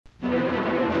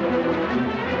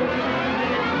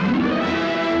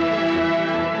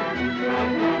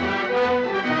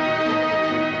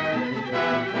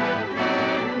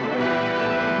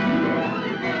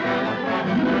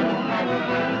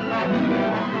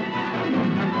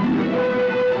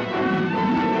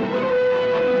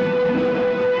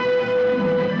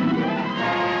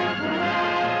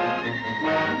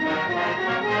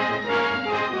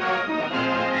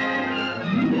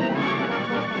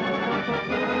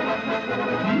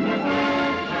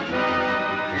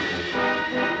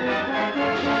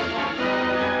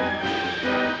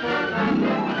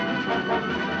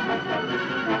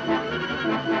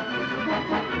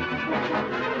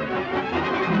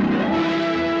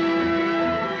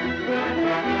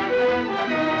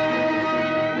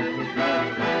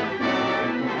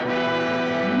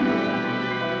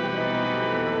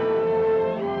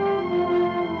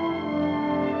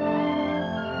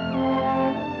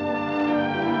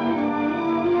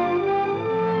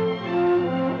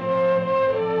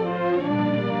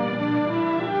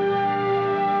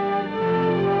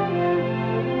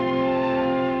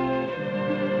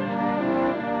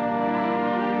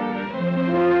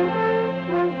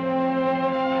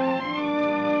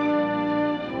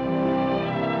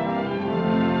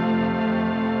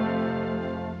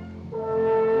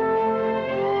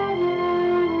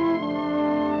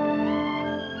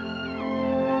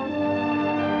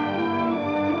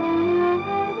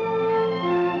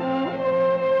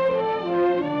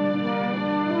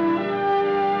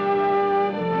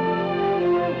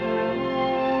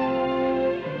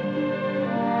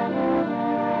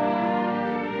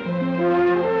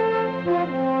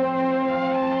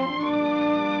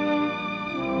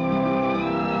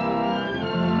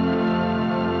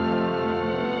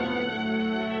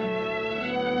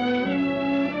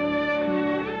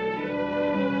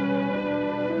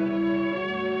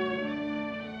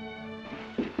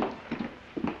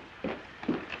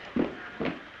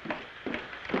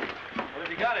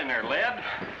in there, lad.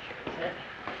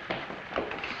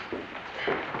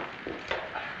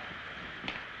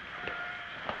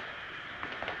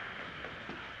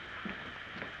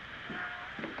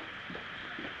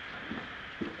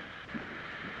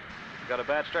 Got a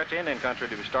bad stretch of Indian country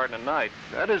to be starting at night.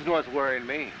 That isn't what's worrying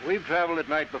me. We've traveled at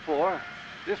night before.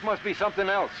 This must be something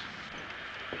else.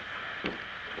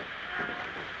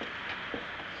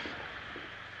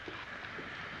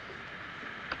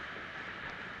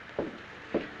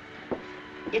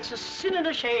 It's a sin and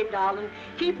a shame, darling,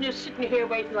 keeping you sitting here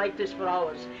waiting like this for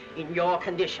hours in your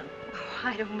condition. Oh,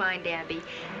 I don't mind, Abby.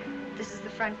 This is the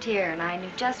frontier, and I knew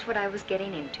just what I was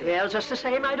getting into. Well, just the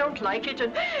same, I don't like it,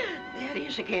 and there he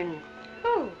is again.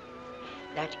 Who?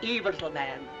 That evil little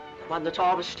man, the one that's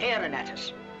always staring at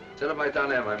us. Set up right down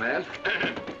there, my man.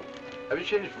 Have you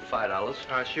changed for $5?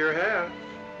 I sure have.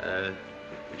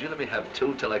 Would you let me have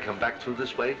 2 till I come back through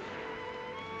this way?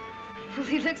 Well,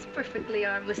 he looks perfectly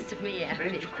harmless to me,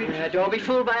 Abby. Don't be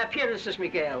fooled by appearances,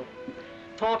 Miguel.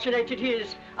 Fortunate it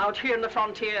is, out here in the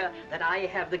frontier, that I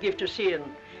have the gift of seeing.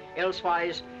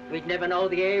 Elsewise, we'd never know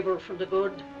the evil from the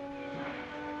good.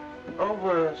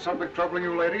 Oh, something troubling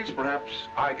you ladies? Perhaps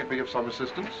I could be of some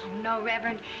assistance? Oh, no,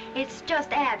 Reverend. It's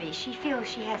just Abby. She feels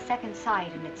she has second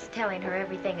sight, and it's telling her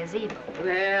everything is evil.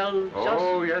 Well,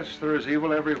 Oh, yes, there is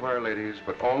evil everywhere, ladies,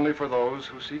 but only for those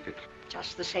who seek it.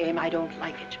 just the same, I don't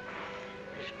like it.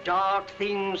 There's dark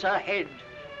things ahead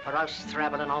for us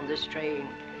traveling on this train.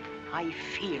 I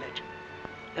feel it.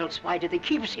 Else why do they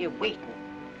keep us here waiting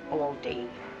all day?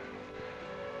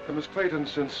 Miss Clayton,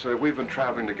 since we've been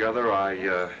traveling together,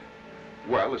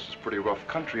 well, this is pretty rough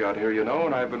country out here, you know,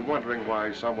 and I've been wondering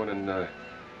why someone in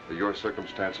your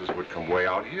circumstances would come way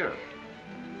out here.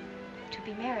 To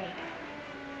be married.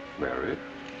 Married?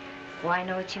 Well, I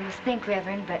know what you must think,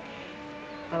 Reverend, but,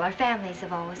 well, our families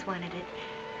have always wanted it.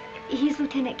 He's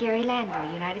Lieutenant Gary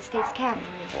Landry, United States Cavalry.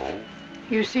 Oh?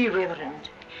 You see, Reverend,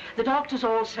 the doctors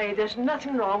all say there's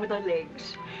nothing wrong with her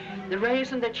legs. The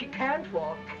reason that she can't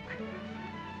walk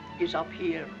is up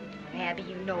here. Abby,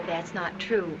 you know that's not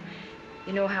true.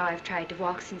 You know how I've tried to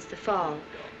walk since the fall,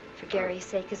 for Gary's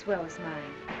sake as well as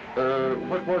mine.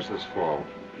 What was this fall?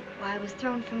 Well, I was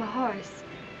thrown from a horse.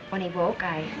 When he woke,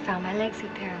 I found my legs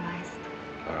had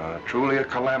paralyzed. Truly a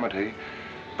calamity.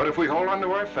 But if we hold on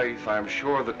to our faith, I'm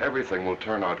sure that everything will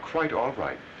turn out quite all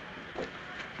right.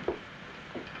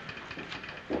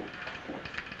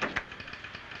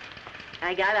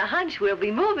 I got a hunch we'll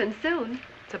be moving soon.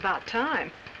 It's about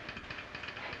time.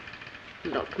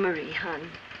 Look, Marie, hon,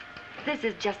 this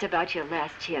is just about your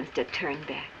last chance to turn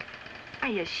back. Are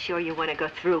you sure you want to go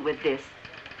through with this?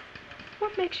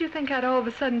 What makes you think I'd all of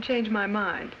a sudden change my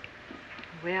mind?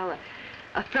 Well,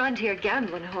 a frontier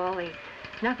gambling hall ain't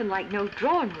nothing like no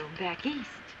drawing room back east.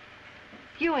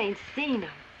 You ain't seen 'em.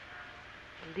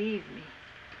 Believe me,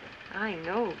 I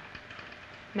know.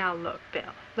 Now look,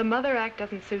 Bill, the mother act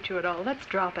doesn't suit you at all. Let's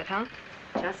drop it, huh?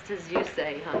 Just as you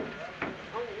say, hon.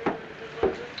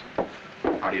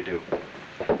 How do you do?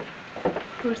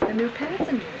 Who's the new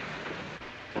passenger?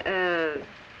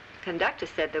 Conductor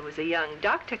said there was a young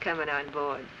doctor coming on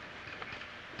board.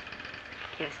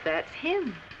 Guess that's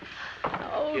him.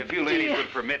 Oh, If you ladies would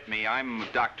permit me, I'm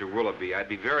Dr. Willoughby. I'd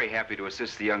be very happy to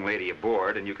assist the young lady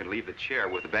aboard, and you can leave the chair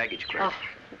with the baggage clerk.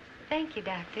 Oh, thank you,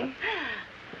 Doctor.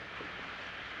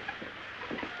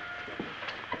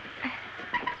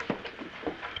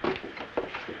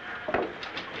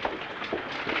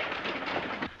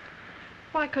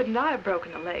 Why couldn't I have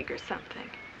broken a leg or something?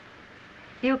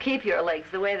 You keep your legs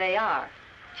the way they are.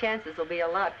 Chances will be a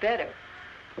lot better.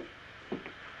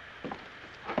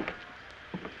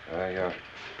 I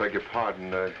beg your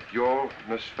pardon. You're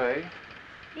Miss Fay?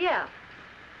 Yeah.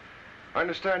 I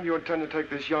understand you intend to take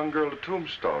this young girl to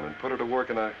Tombstone and put her to work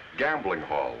in a gambling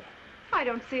hall. I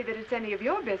don't see that it's any of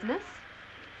your business.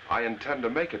 I intend to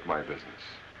make it my business.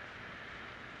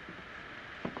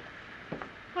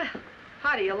 Well,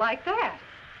 how do you like that?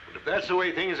 But if that's the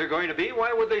way things are going to be,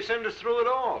 why would they send us through at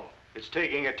all? It's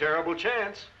taking a terrible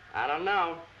chance. I don't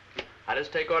know. I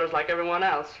just take orders like everyone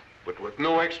else. But with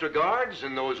no extra guards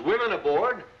and those women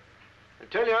aboard, I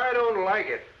tell you, I don't like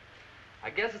it.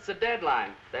 I guess it's a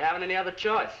deadline. They haven't any other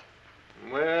choice.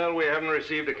 Well, we haven't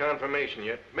received a confirmation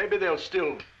yet. Maybe they'll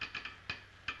still...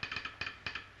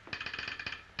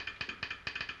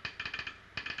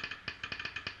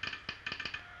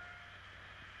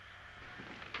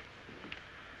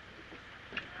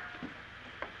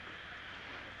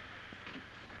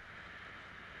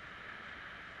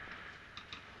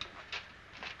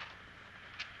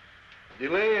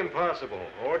 Delay impossible.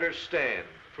 Orders stand.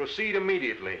 Proceed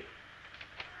immediately.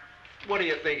 What do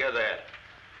you think of that?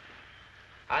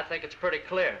 I think it's pretty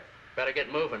clear. Better get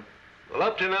moving. Well,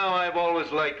 up to now, I've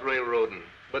always liked railroading.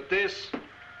 But this...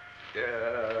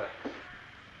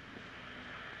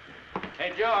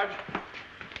 Hey, George.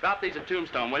 Drop these at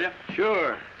Tombstone, will you?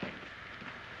 Sure.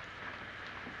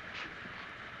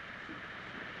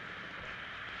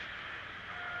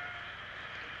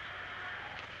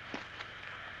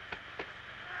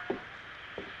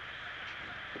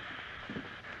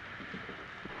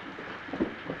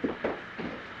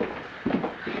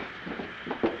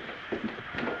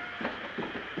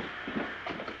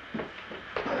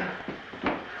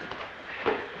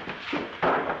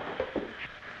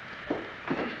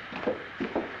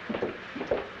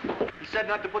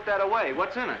 Not to put that away.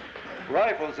 What's in it?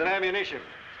 Rifles and ammunition.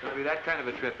 It's gonna be that kind of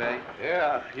a trip, eh?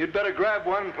 Yeah, you'd better grab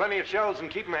one, plenty of shells, and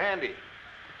keep them handy.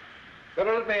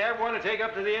 Better let me have one to take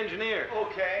up to the engineer.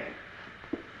 Okay.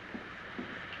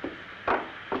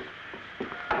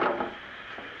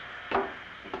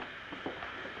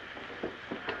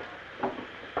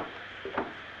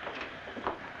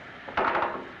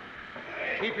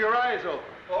 Keep your eyes open.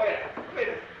 Oh, yeah.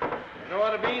 You know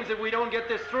what it means if we don't get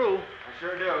this through? I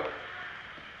sure do.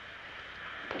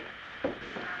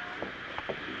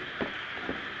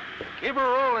 Keep her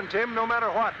rolling, Tim, no matter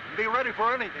what. Be ready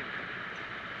for anything.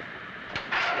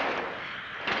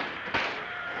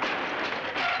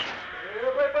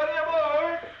 Everybody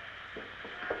aboard!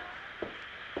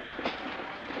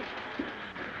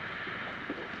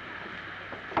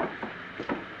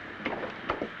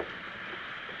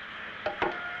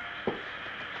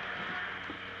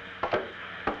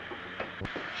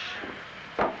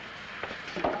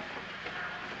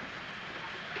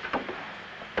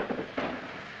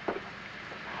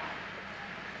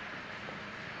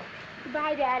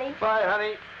 Bye, Daddy. Bye,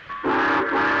 honey.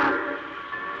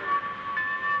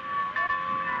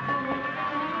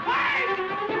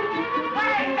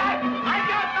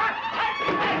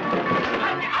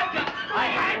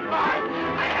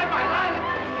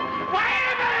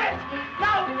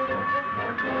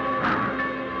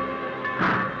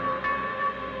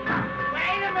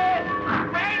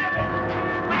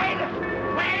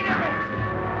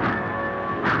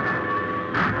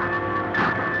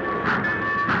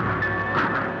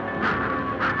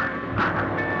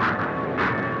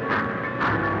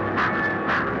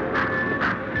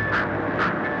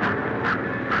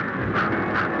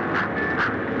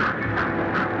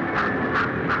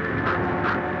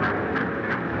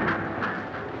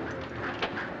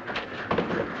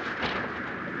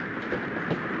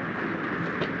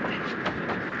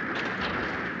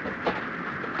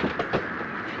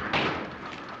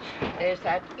 There's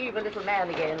that evil little man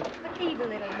again. What evil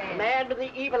little man? The man with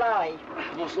the evil eye.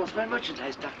 Almost lost my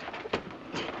merchandise, Doctor.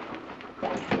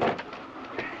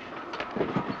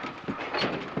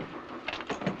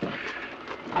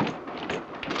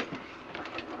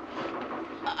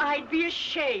 I'd be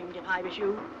ashamed if I was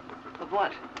you. Of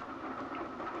what?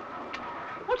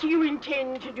 What do you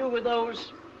intend to do with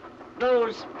those...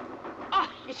 Oh,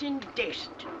 it's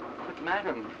indecent. But,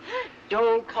 madam...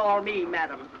 Don't call me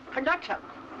madam. Conductor.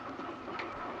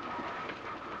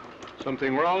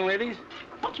 Something wrong, ladies?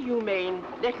 What do you mean,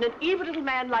 letting an evil little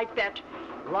man like that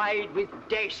ride with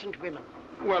decent women?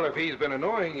 Well, if he's been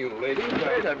annoying you, ladies...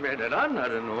 Wait a minute, I'm not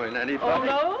annoying anybody. Oh,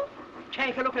 no?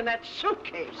 Take a look in that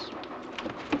suitcase.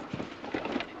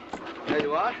 There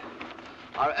you are.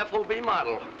 Our FOB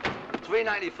model,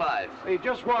 $3.95. Hey,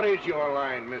 just what is your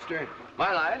line, mister?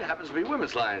 My line happens to be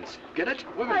women's lines. Get it?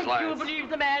 Women's I do lines. believe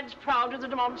the man's proud of the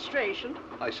demonstration.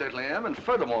 I certainly am, and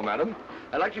furthermore, madam,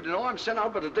 I'd like you to know I'm sent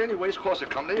out by the Daily Waste Corsair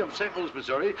Company of St. Louis,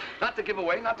 Missouri, not to give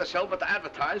away, not to sell, but to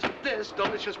advertise this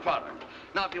delicious product.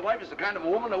 Now, if your wife is the kind of a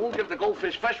woman that won't give the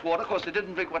goldfish fresh water because they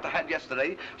didn't drink what they had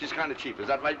yesterday, she's kind of cheap. Is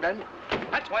that right, men?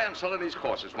 That's why I'm selling these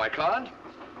courses. My card,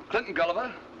 Clinton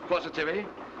Gulliver, Corsair Timmy.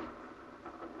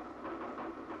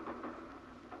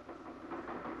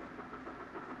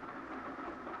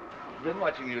 Been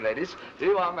watching you, ladies. Here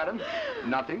you are, madam.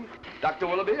 Nothing. Dr.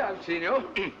 Willoughby, I've seen you.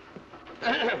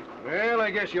 Well,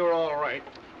 I guess you're all right.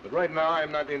 But right now,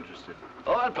 I'm not interested.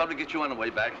 Oh, I'll probably get you on the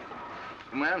way back.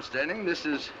 From my understanding, this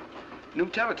is new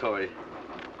territory.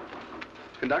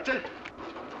 Conductor?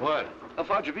 What? How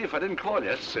far'd you be if I didn't call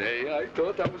you? Say, I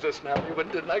thought that was a snappy one,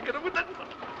 didn't I? Get it with that.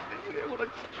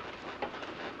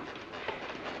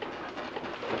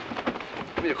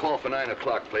 Give me a call for 9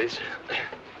 o'clock, please.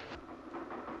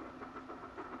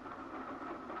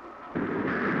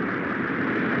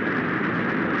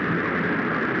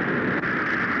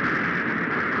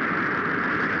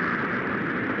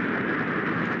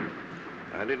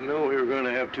 I didn't know we were going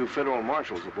to have 2 federal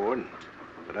marshals aboard,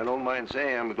 but I don't mind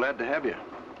saying I'm glad to have you.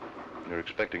 You're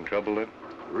expecting trouble, then?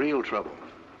 Real trouble.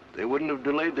 They wouldn't have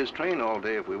delayed this train all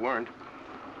day if we weren't.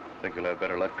 Think you'll have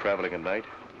better luck traveling at night?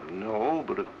 No,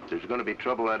 but if there's going to be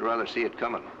trouble, I'd rather see it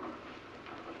coming.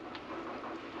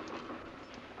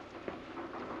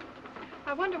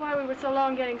 I wonder why we were so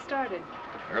long getting started.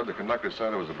 I heard the conductor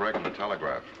said there was a break in the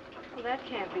telegraph. Well, that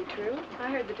can't be true. I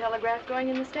heard the telegraph going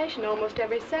in the station almost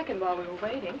every second while we were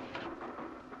waiting.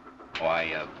 Oh,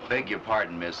 I beg your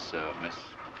pardon, Miss...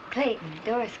 Clayton,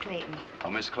 Doris Clayton. Oh,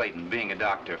 Miss Clayton, being a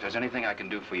doctor, if there's anything I can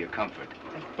do for your comfort.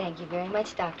 Well, thank you very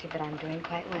much, Doctor, but I'm doing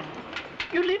quite well.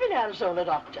 You live in Arizona,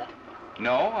 Doctor?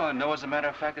 No, no, as a matter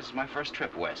of fact, this is my first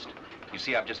trip west. You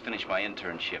see, I've just finished my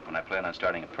internship, and I plan on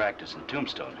starting a practice in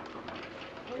Tombstone.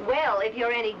 Well, if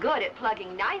you're any good at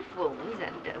plugging knife wounds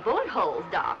and bullet holes,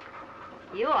 Doc,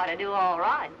 you ought to do all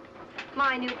right.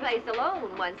 My new place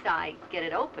alone, once I get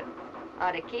it open,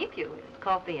 ought to keep you with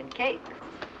coffee and cakes.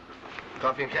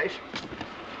 Coffee and cakes?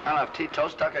 I'll have tea,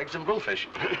 toast, duck, eggs, and bluefish.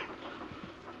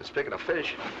 Speaking of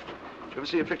fish, did you ever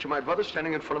see a picture of my brother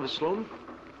standing in front of a saloon?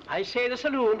 I say the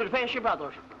saloon, but where's your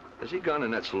brother? Has he gone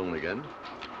in that saloon again?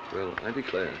 Well, I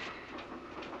declare.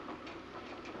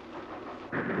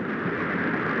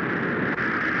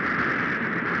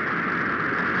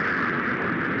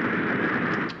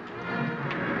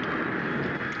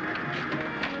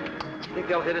 Think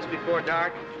they'll hit us before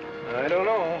dark? I don't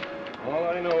know. All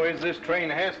I know is this train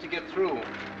has to get through.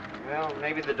 Well,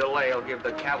 maybe the delay will give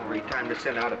the cavalry time to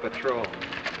send out a patrol.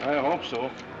 I hope so.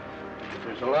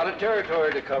 There's a lot of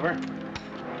territory to cover.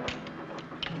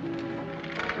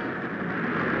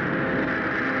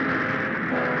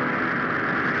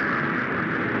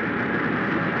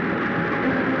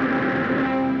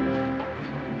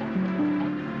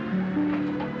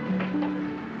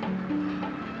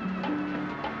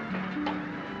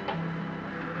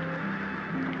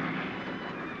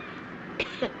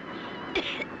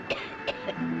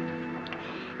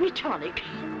 Tonic.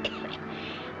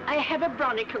 I have a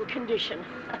bronchial condition.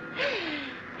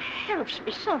 Helps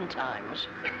me sometimes.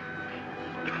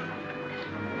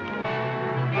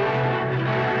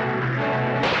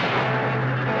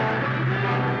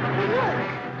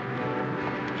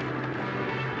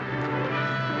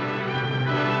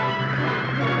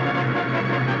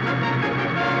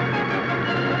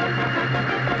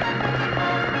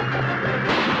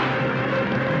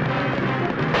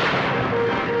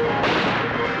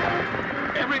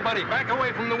 Back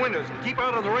away from the windows and keep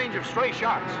out of the range of stray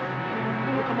shots.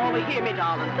 You come over here, me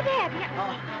darling. What happened?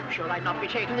 Oh, I'm sure I'd not be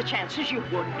taking the chances you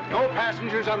would. No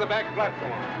passengers on the back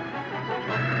platform.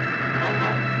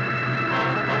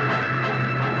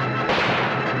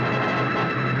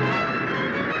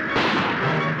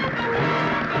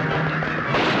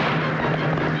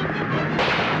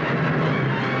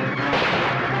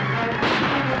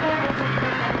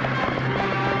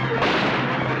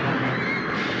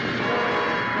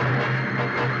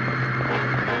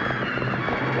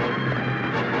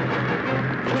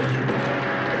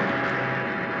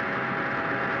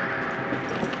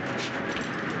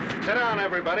 Sit down,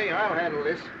 everybody. I'll handle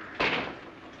this.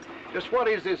 Just what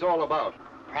is this all about?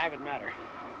 Private matter.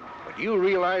 But you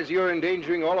realize you're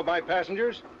endangering all of my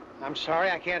passengers? I'm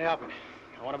sorry, I can't help it.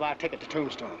 I want to buy a ticket to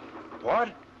Tombstone. What?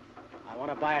 I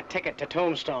want to buy a ticket to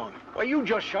Tombstone. Well, you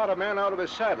just shot a man out of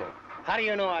his saddle. How do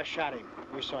you know I shot him?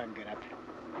 You saw him get up.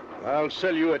 I'll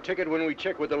sell you a ticket when we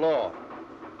check with the law.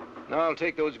 Now I'll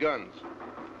take those guns.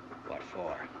 What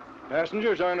for?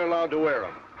 Passengers aren't allowed to wear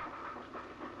them.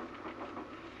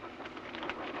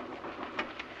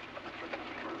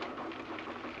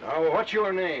 Now, what's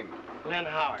your name? Len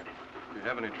Howard. If you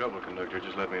have any trouble, conductor,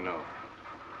 just let me know.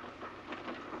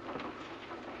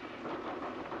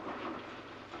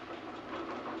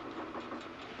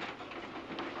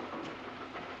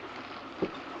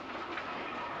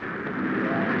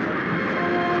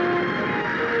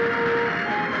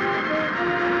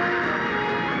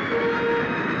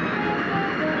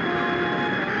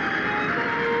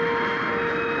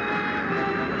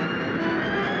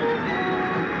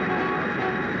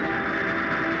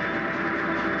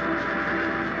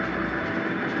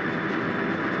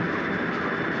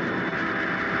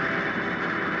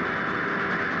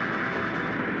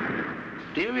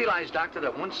 Doctor,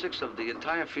 that 1/6 of the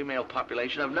entire female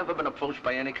population have never been approached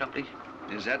by any company?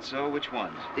 Is that so? Which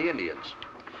ones? The Indians.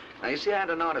 Now, you see, I had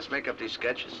an artist make up these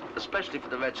sketches, especially for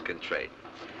the redskin trade.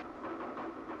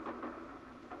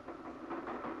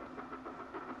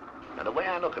 Now, the way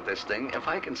I look at this thing, if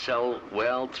I can sell,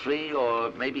 well, 3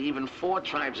 or maybe even 4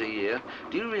 tribes a year,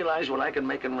 do you realize what I can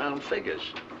make in round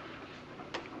figures?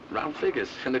 Round figures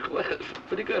in the quarter.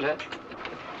 Pretty good, huh?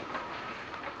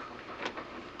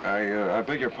 I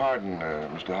beg your pardon,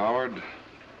 Mr. Howard.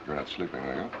 You're not sleeping,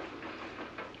 are you?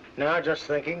 No, just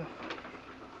thinking.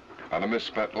 On a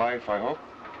misspent life, I hope?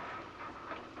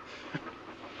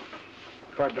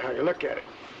 According to how you look at it.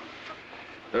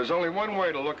 There's only one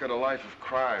way to look at a life of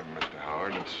crime, Mr.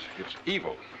 Howard. It's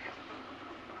evil.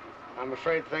 I'm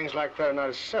afraid things like that are not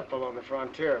as simple on the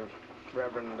frontier,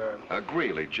 Reverend...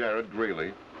 Greeley, Jared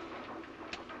Greeley.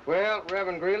 Well,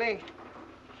 Reverend Greeley,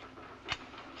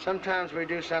 sometimes we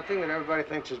do something that everybody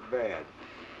thinks is bad.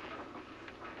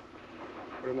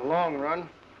 But in the long run,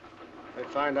 they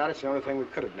find out it's the only thing we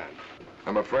could have done.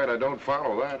 I'm afraid I don't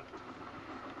follow that.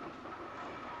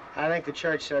 I think the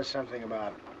church says something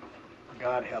about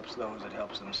God helps those that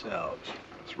helps themselves.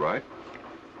 That's right.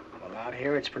 Well, out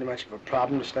here, it's pretty much of a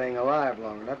problem staying alive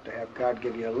long enough to have God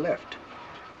give you a lift.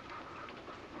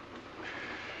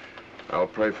 I'll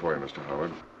pray for you, Mr.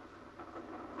 Howard.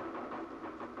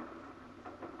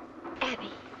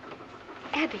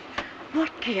 Abby.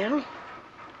 What, Gil?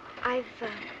 I've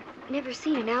never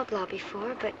seen an outlaw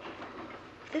before, but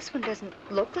this one doesn't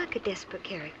look like a desperate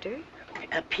character.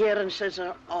 Appearances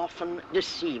are often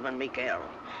deceiving, Miguel,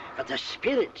 but the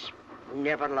spirits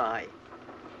never lie.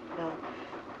 Well,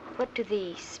 what do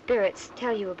the spirits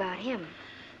tell you about him?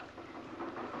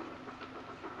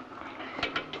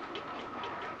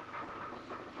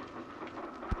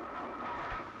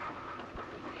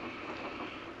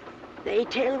 They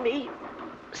tell me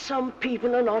some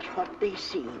people are not what they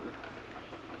seem.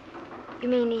 You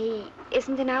mean he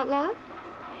isn't an outlaw?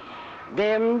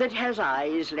 Them that has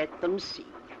eyes, let them see.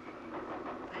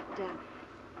 But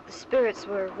the spirits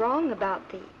were wrong about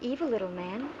the evil little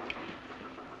man.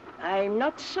 I'm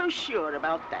not so sure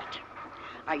about that.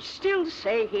 I still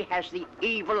say he has the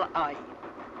evil eye.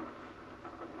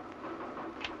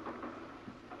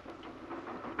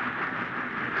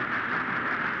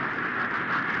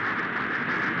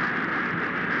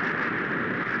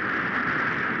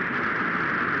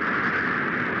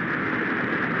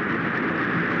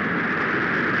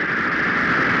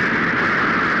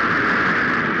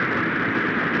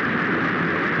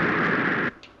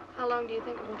 How long do you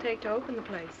think it will take to open the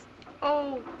place?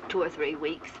 Oh, 2 or 3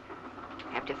 weeks.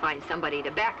 Have to find somebody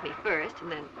to back me first,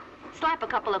 and then slap a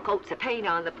couple of coats of paint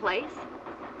on the place.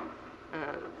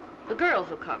 The girls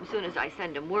will come soon as I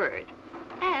send them word.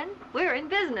 And we're in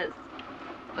business.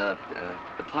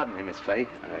 Pardon me, Miss Fay.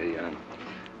 I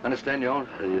understand you're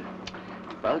you're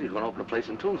going to open a place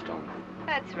in Tombstone.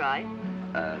 That's right.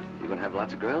 You're going to have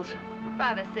lots of girls?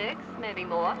 5 or 6, maybe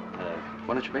more.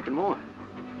 Why don't you make it more?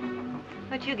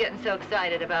 What you getting so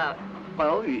excited about?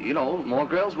 Well, you know, more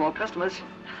girls, more customers.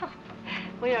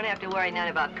 We don't have to worry none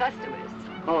about customers.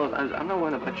 Oh, I'm not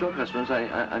worrying about your customers.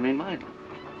 I mean mine.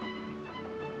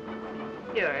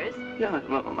 Yours? Yeah,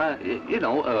 well, you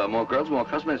know, more girls, more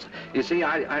customers. You see,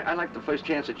 I like the first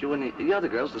chance at you and the other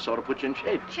girls to sort of put you in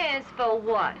shape. Chance for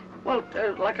what? Well,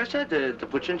 like I said, to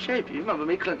put you in shape. You remember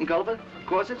me, Clinton Gulliver?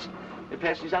 Corsets? They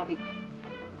pass these out and...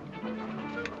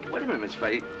 Wait a minute, Miss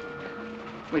Fay.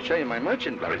 Let me show you my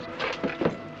merchandise.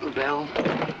 Bell.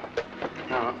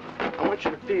 Now, I want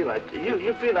you to feel that.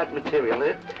 You feel that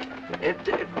material.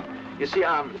 You see,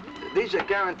 these are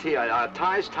guaranteed.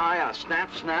 Ties, tie,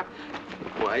 snap.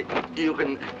 Why, you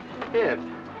can... Here,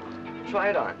 try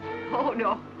it on. Oh,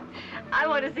 no. I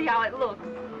want to see how it looks.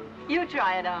 You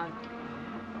try it on.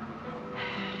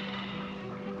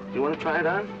 You want to try it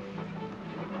on?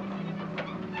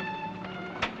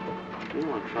 You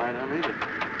want to try it on either.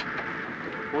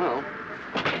 Well,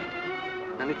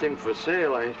 anything for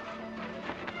sale, I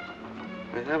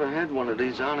haven't had one of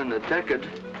these on in a decade.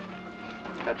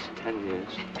 That's 10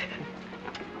 years.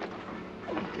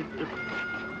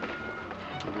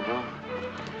 Well,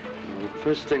 the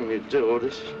first thing you do,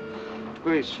 this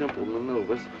very simple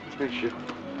maneuver, takes you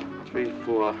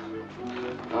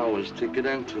 3-4 hours to get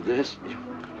into this. You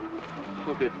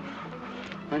hook it.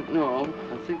 No,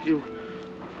 I think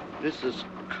this is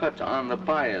cut on the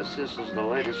bias. This is the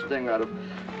latest thing out of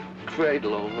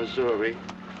Cradle, Missouri.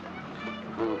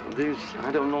 These,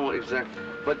 I don't know exactly,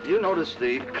 but you notice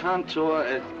the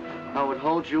contour, how it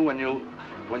holds you when you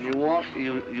walk.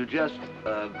 You just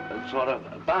sort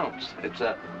of bounce. It's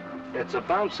a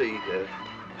bouncy.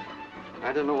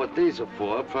 I don't know what these are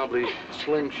for. Probably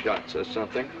slingshots or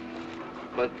something.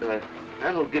 But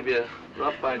that'll give you a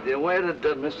rough idea. Where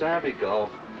did Miss Abby go?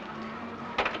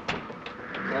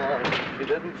 No, she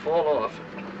didn't fall off.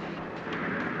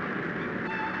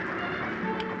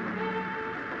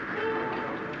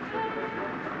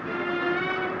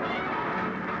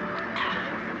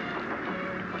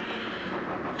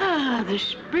 The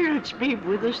spirits be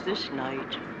with us this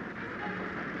night.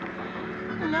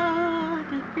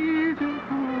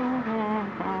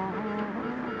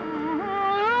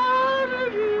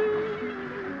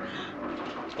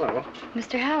 Neal.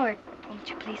 Mr. Howard, won't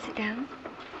you please sit down?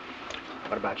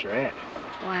 What about your aunt?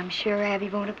 Oh, I'm sure Abby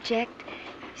won't object.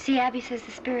 See, Abby says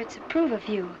the spirits approve of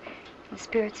you. And the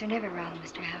spirits are never wrong,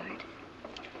 Mr. Howard.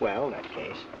 Well, in that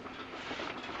case.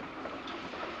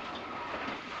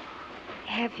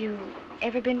 Have you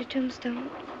ever been to Tombstone?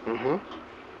 Mm-hmm.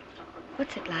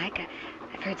 What's it like?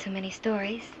 I've heard so many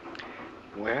stories.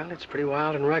 Well, it's pretty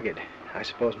wild and rugged. I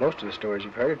suppose most of the stories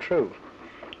you've heard are true.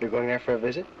 You're going there for a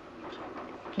visit?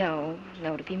 No,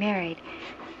 to be married.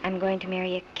 I'm going to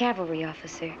marry a cavalry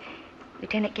officer,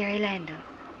 Lieutenant Gary Landau.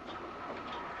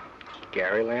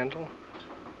 Gary Landau?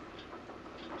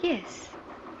 Yes.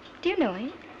 Do you know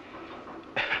him?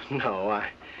 No,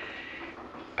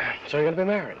 So you're going to be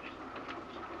married?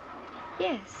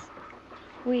 Yes.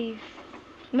 We've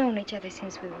known each other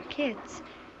since we were kids.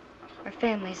 Our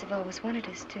families have always wanted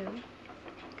us to.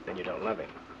 Then you don't love him.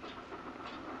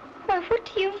 Why, what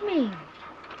do you mean?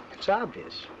 It's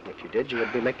obvious. If you did, you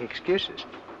would be making excuses.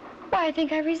 Why, I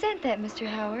think I resent that, Mr.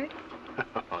 Howard.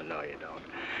 Oh, no, you don't.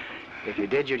 If you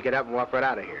did, you'd get up and walk right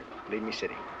out of here. Leave me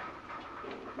sitting.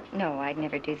 No, I'd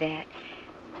never do that.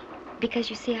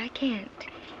 Because, you see, I can't.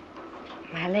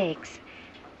 My legs.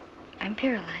 I'm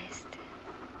paralyzed.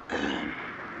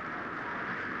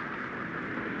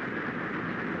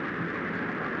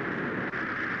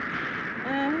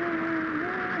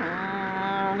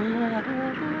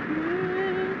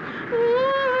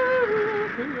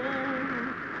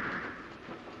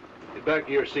 Get back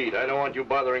to your seat. I don't want you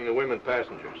bothering the women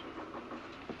passengers.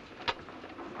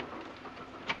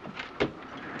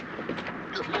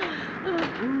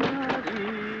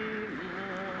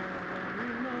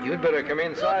 You'd better come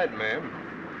inside, ma'am.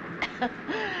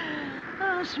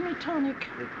 Oh, me tonic.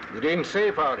 It ain't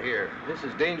safe out here. This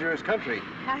is dangerous country.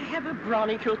 I have a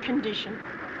bronchial condition.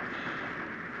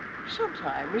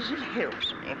 Sometimes it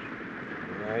helps me.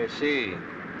 I see.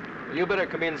 You better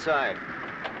come inside.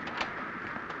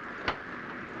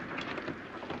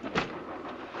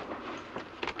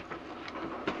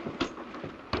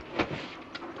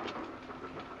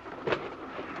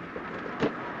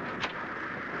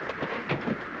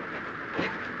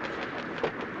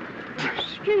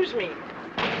 Excuse me.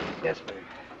 Yes, ma'am.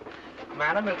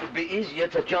 Madam, it would be easier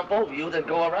to jump over you than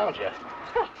go around you.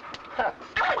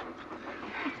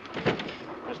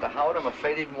 Mr. Howard, I'm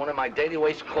afraid even one of my daily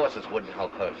waist corsets wouldn't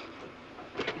help her.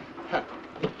 Huh.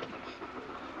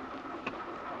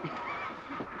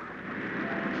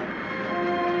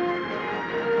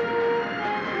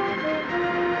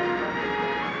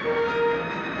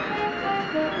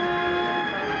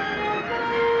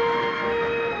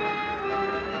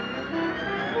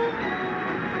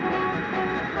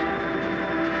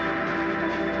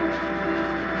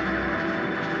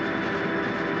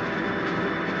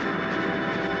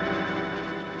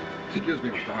 Excuse me,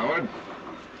 Mr. Howard.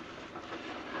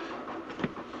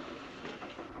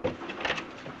 Is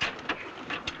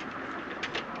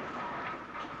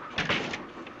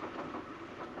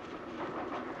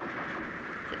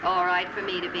it all right for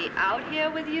me to be out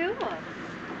here with you, or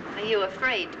are you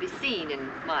afraid to be seen in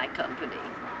my company?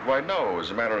 Why, no. As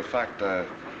a matter of fact,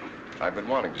 I've been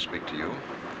wanting to speak to you.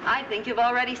 I think you've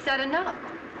already said enough.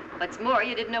 What's more,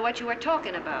 you didn't know what you were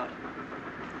talking about.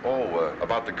 Oh,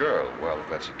 about the girl. Well, if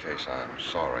that's the case, I'm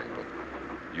sorry, but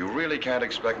you really can't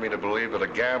expect me to believe that a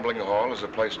gambling hall is a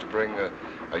place to bring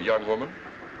a young woman?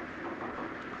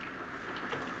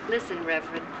 Listen,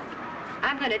 Reverend,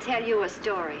 I'm going to tell you a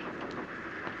story.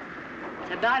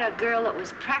 It's about a girl that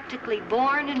was practically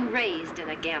born and raised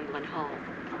in a gambling hall.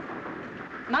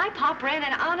 My pop ran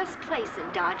an honest place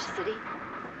in Dodge City.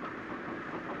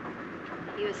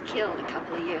 He was killed a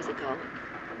couple of years ago.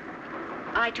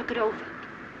 I took it over.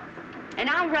 And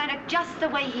I ran it just the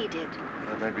way he did.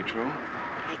 That may be true.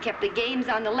 I kept the games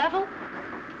on the level,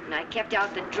 and I kept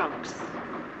out the drunks.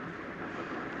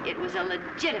 It was a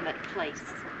legitimate place.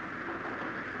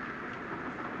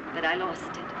 But I lost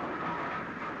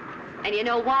it. And you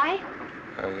know why?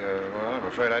 Well, I'm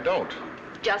afraid I don't.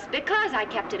 Just because I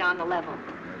kept it on the level.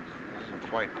 It isn't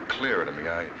quite clear to me.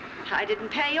 I didn't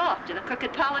pay off to the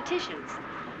crooked politicians.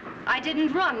 I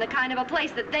didn't run the kind of a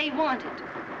place that they wanted.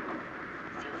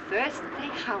 First, they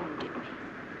hounded me.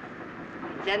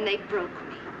 And then they broke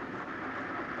me.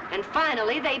 And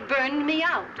finally, they burned me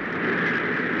out.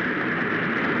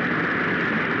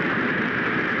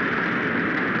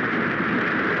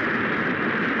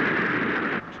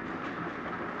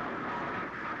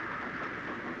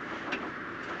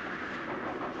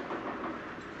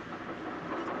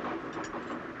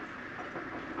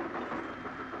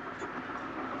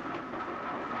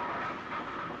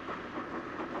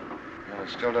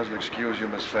 Still doesn't excuse you,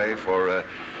 Miss Fay, for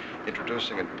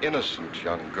introducing an innocent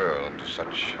young girl into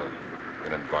such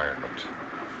an environment.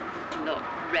 Look,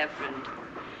 Reverend,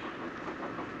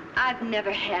 I've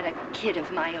never had a kid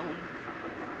of my own.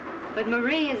 But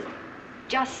Marie is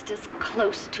just as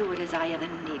close to it as I ever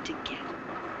need to get.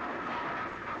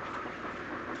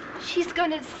 She's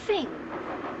gonna sing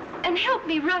and help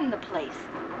me run the place.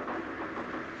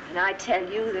 And I tell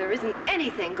you, there isn't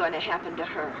anything going to happen to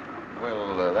her.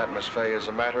 Well, that, Miss Fay, is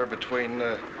a matter between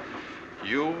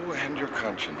you and your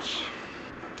conscience.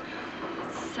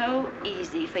 It's so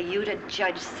easy for you to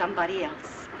judge somebody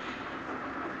else.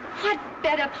 What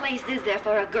better place is there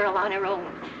for a girl on her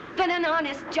own than an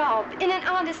honest job in an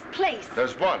honest place?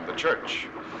 There's one, the church.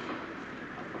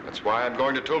 That's why I'm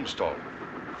going to Tombstone,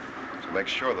 to make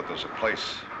sure that there's a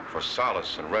place for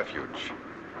solace and refuge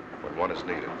when one is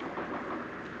needed.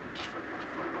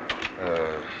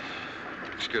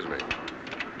 Excuse me.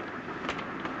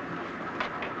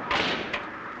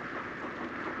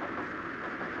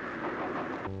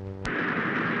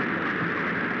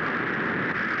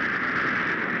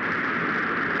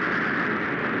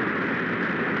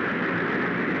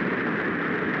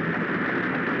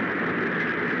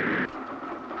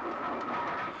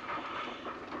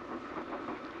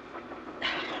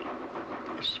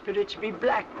 The spirits be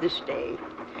black this day,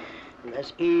 and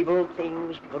there's evil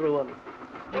things brewing.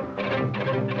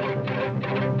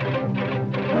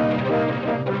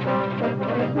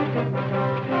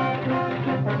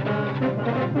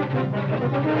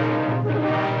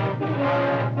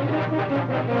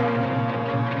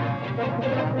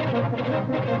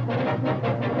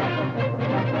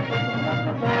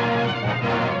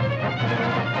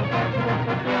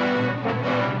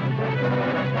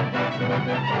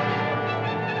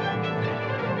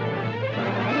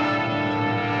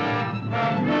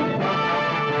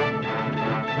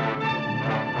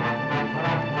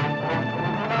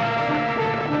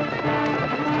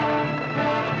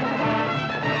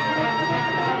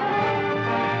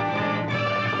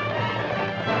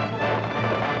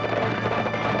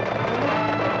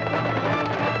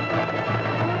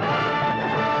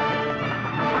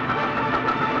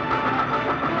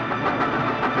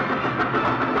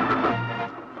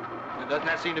 Doesn't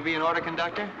that seem to be in order,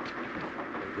 Conductor?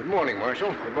 Good morning,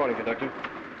 Marshal. Good morning, Conductor.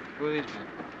 Who are these men?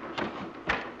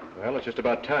 Well, it's just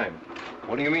about time.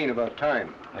 What do you mean about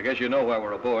time? I guess you know why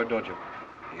we're aboard, don't you?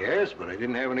 Yes, but I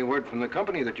didn't have any word from the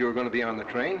company that you were going to be on the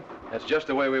train. That's just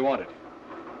the way we want it.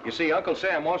 You see, Uncle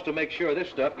Sam wants to make sure this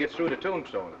stuff gets through to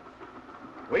Tombstone.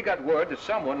 We got word that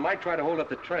someone might try to hold up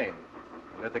the train,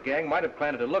 and that the gang might have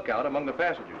planted a lookout among the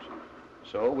passengers.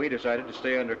 So we decided to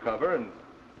stay undercover and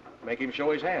make him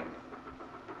show his hand.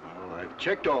 Well, I've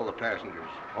checked all the passengers,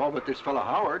 all but this fellow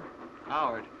Howard.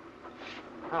 Howard.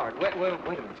 Howard, wait a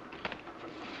minute.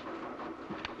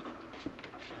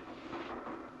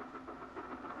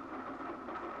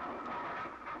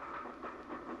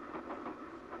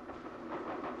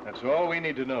 That's all we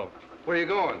need to know. Where are you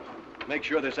going? Make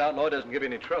sure this outlaw doesn't give you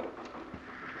any trouble.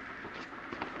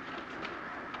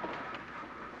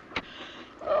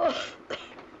 Oh,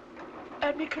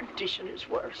 and my condition is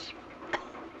worse.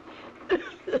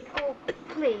 Oh,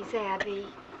 please, Abby.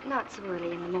 Not so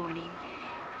early in the morning.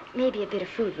 Maybe a bit of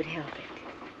food would help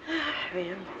it.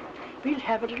 Well, we'll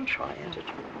have a little try at it.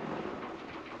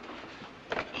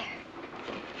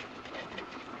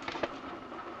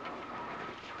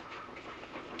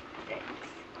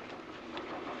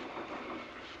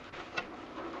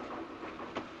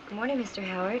 Good morning, Mr.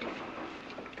 Howard.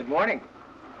 Good morning.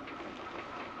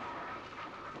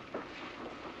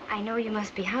 I know you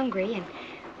must be hungry, and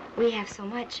we have so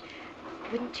much.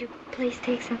 Wouldn't you please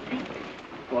take something?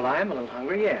 Well, I'm a little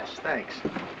hungry, yes, thanks.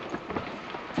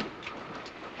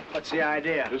 What's the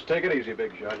idea? Just take it easy,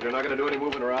 Big Shot. You're not going to do any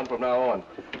moving around from now on.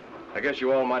 I guess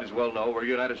you all might as well know we're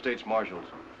United States Marshals.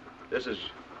 This is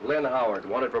Lynn Howard,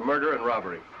 wanted for murder and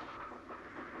robbery.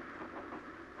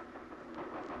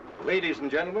 Ladies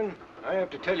and gentlemen, I have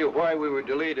to tell you why we were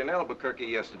delayed in Albuquerque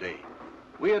yesterday.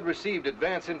 We had received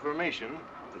advance information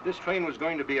that this train was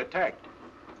going to be attacked.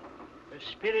 The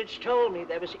spirits told me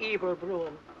there was evil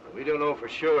brewing. We don't know for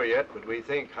sure yet, but we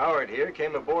think Howard here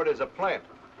came aboard as a plant.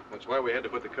 That's why we had to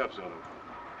put the cuffs on him.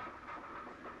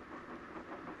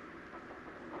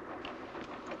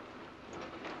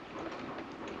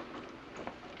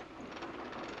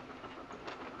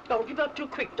 Don't give up too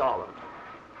quick, darling.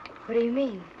 What do you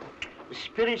mean? The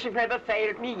spirits have never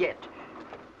failed me yet.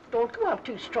 Don't go out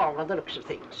too strong on the looks of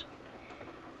things.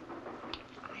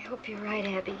 I hope you're right,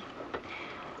 Abby.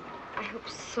 I hope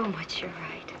so much you're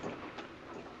right.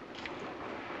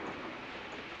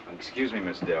 Excuse me,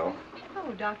 Miss Dell.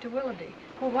 Oh, Dr. Willoughby.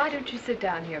 Well, why don't you sit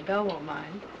down here? Belle won't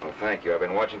mind. Well, thank you. I've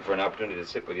been watching for an opportunity to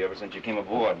sit with you ever since you came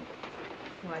aboard.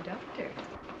 Why, Doctor?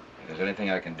 If there's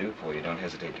anything I can do for you, don't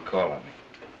hesitate to call on me.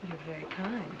 You're very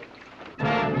kind.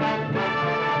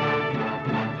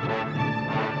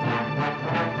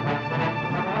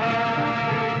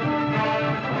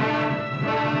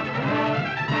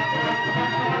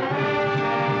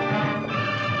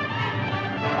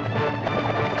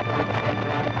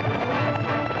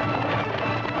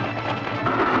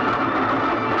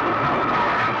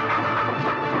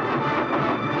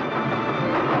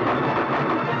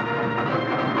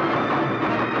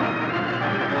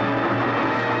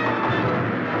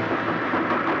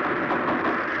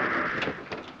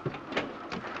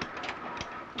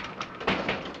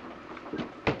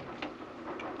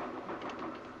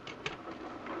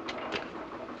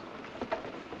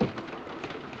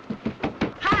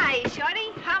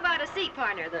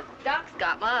 Partner, the doc's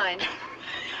got mine.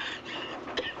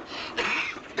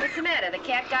 What's the matter? The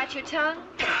cat got your tongue?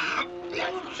 Oh,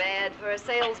 that's bad for a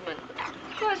salesman.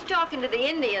 Of course, talking to the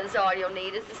Indians, all you'll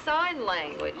need is the sign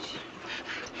language.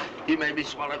 He made me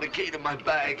swallow the key to my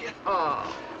bag.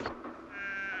 Oh.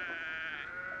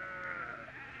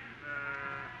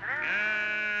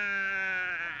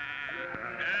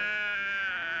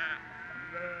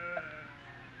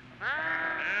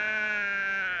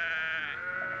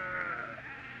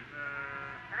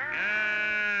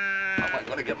 I'm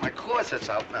gonna get my corsets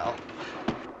out now.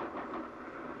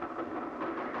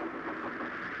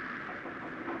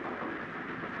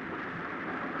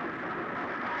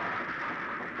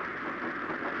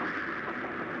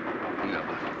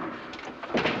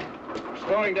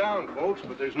 Slowing down, folks,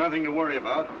 but there's nothing to worry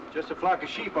about. Just a flock of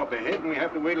sheep up ahead, and we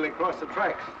have to wait till they cross the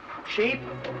tracks. Sheep?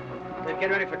 Then get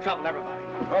ready for trouble, everybody.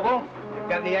 Trouble? You've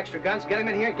got any extra guns? Get them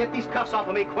in here. Get these cuffs off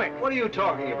of me quick. What are you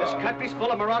talking about? This country's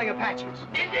full of marauding Apaches.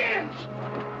 Indians!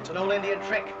 It's an old Indian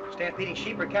trick. Stand feeding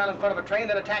sheep or cattle in front of a train,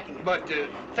 then attacking it. But,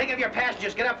 think of your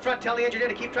passengers. Get up front, tell the engineer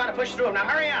to keep trying to push through them. Now,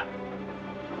 hurry up!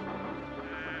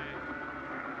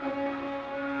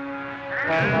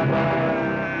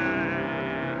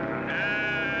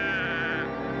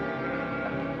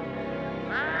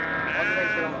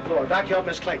 Doc, you up,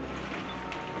 Miss Clayton.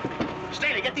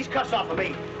 Stanley, get these cuffs off of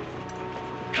me.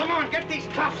 Come on, get these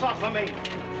cuffs off of me.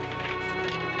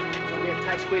 Give me a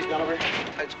tight squeeze, Gulliver.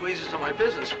 Tight squeezes are my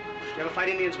business. You ever fight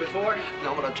Indians before?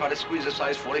 No, but I try to squeeze a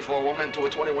size 44 woman into a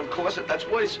 21 corset. That's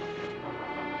worse.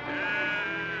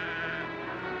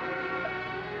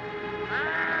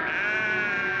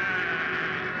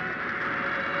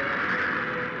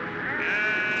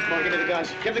 Come on, give me the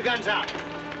guns. Give the guns out.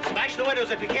 Smash the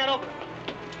windows if you can't open them.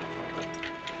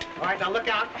 All right, now look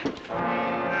out.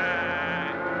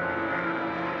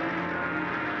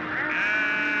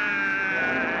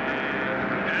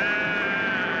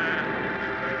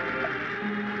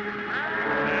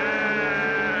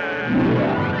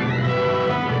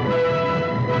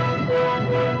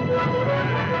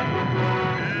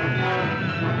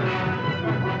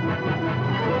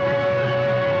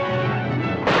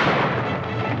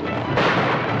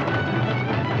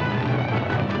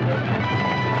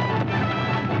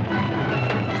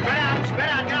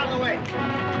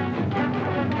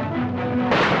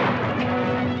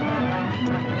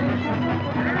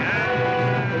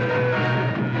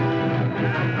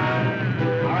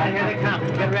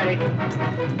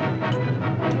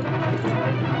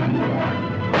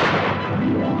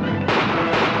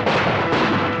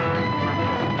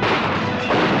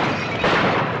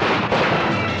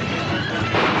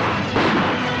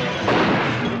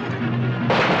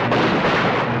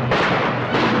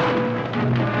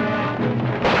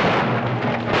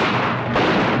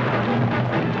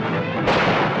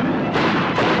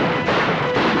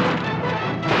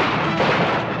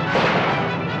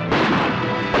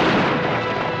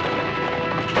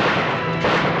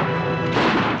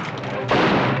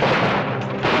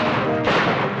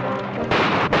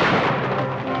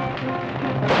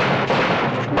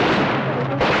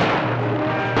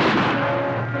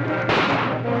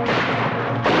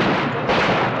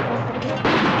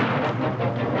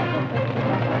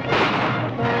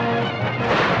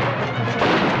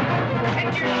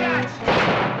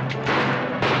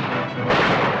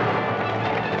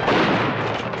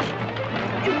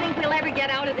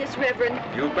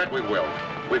 You bet we will.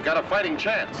 We've got a fighting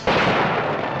chance.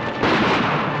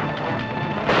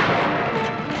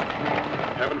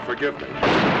 Heaven forgive me.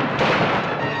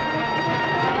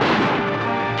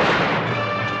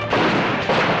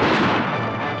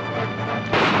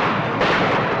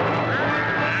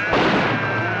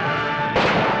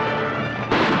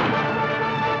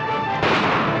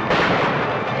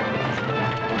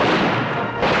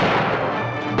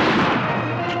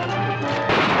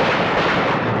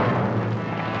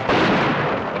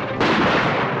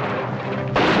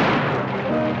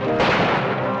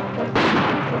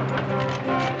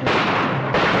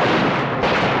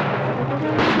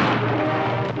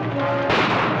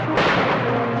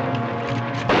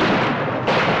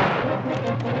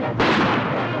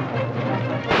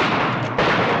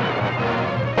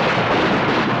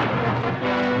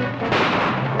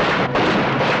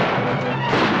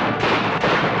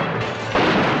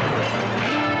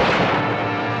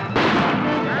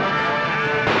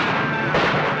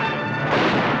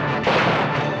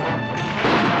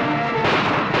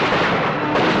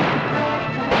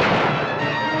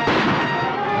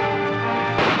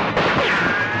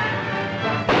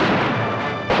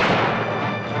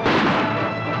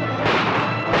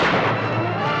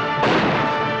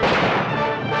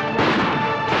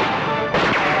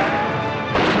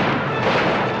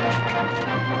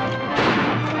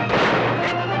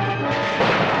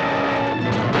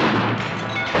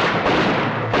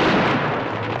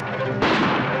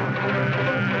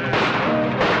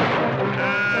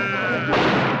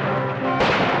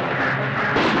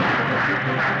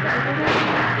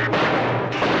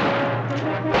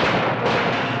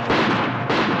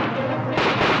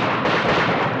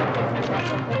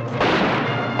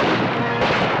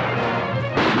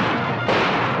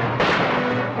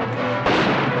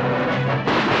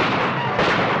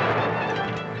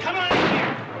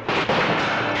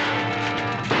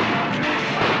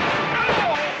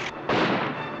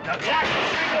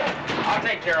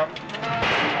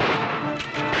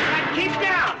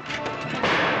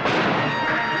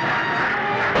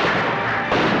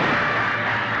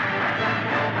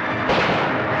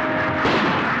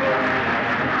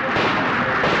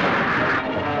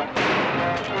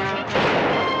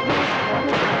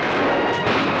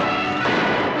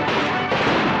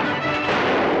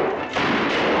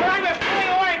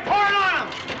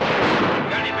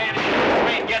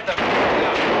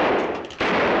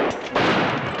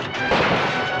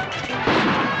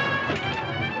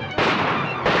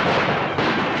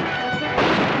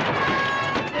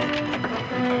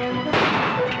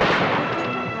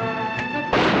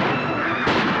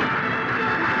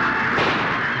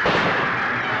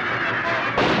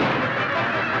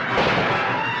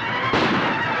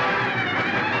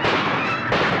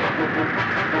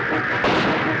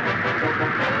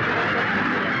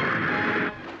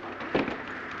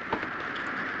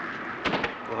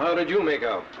 did you make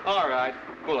out? All right.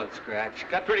 Bullet scratch.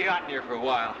 Got pretty hot in here for a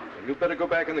while. Well, you better go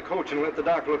back in the coach and let the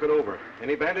doc look it over.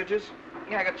 Any bandages?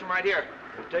 Yeah, I got some right here.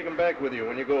 Well, take them back with you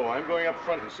when you go. I'm going up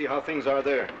front and see how things are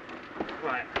there.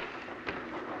 Right.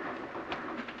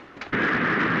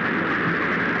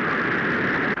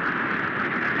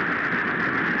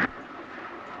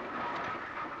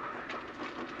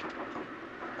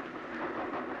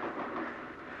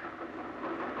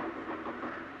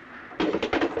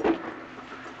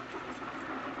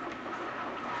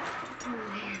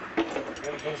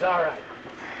 Everything's all right.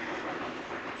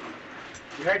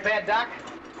 You hurt bad, Doc?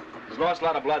 He's lost a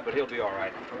lot of blood, but he'll be all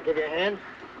right. Can I give you a hand?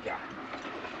 Yeah.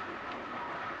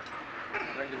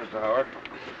 Thank you, Mr. Howard.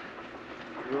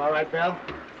 You all right, Belle?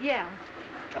 Yeah.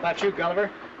 How about you, Gulliver?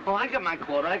 Oh, I got my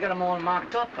quota. I got them all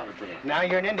marked up out there. Now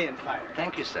you're an Indian fighter.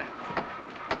 Thank you, sir.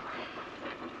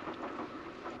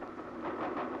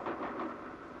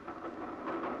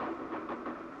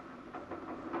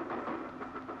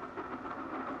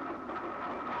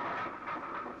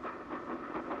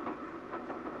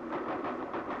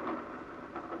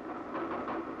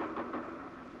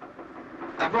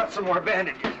 I brought some more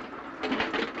bandages.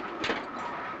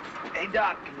 Hey,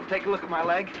 Doc, can you take a look at my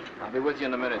leg? I'll be with you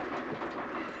in a minute.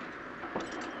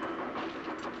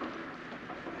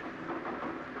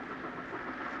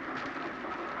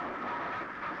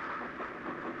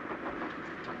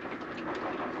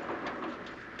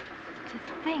 To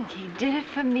think he did it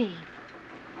for me.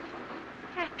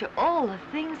 After all the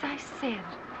things I said.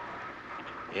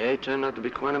 Yeah, he turned out to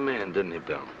be quite a man, didn't he,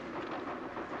 Bill?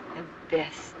 The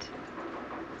best.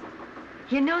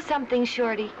 You know something,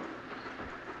 Shorty?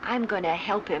 I'm going to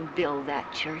help him build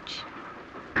that church.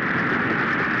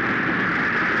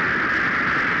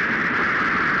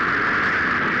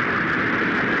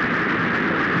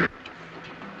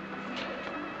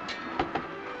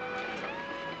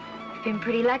 We've been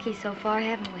pretty lucky so far,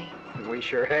 haven't we? We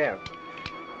sure have.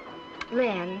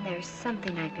 Len, there's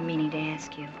something I've been meaning to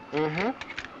ask you. Mm-hmm.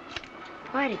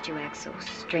 Why did you act so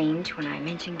strange when I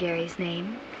mentioned Gary's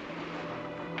name?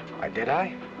 Why did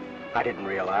I? I didn't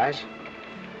realize.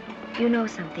 You know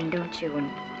something, don't you?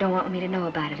 And don't want me to know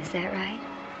about it, is that right?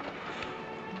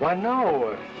 Why,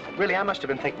 no. Really, I must have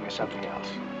been thinking of something else.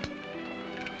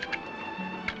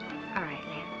 All right,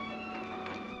 Len.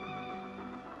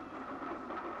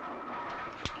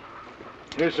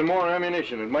 Here's some more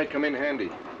ammunition. It might come in handy.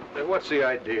 Hey, what's the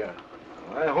idea?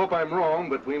 I hope I'm wrong,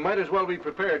 but we might as well be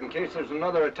prepared in case there's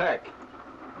another attack.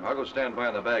 I'll go stand by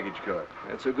in the baggage car.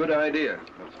 That's a good idea.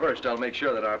 But first, I'll make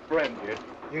sure that our friend here...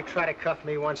 You try to cuff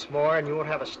me once more, and you won't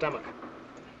have a stomach.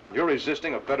 You're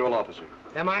resisting a federal officer.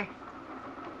 Am I?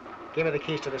 Give me the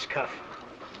keys to this cuff.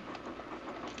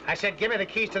 I said, give me the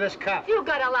keys to this cuff. You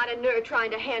got a lot of nerve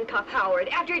trying to handcuff Howard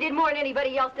after he did more than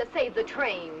anybody else to save the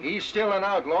train. He's still an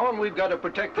outlaw, and we've got to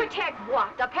protect him. Protect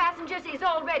what? The passengers he's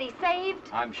already saved?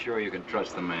 I'm sure you can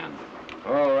trust the man.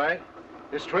 All right.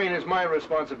 This train is my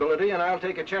responsibility, and I'll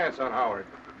take a chance on Howard.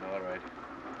 All right.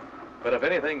 But if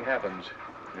anything happens,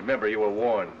 remember you were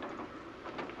warned.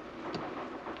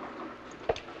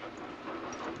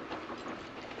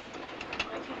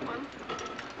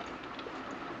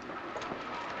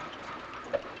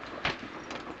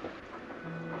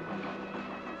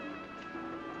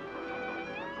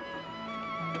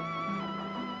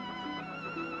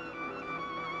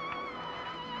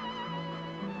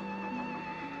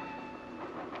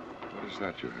 What is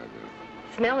that you have there?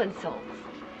 Smelling salts.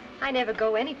 I never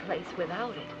go any place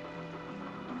without it.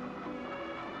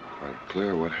 Quite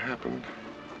clear what happened.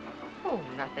 Oh,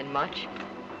 nothing much.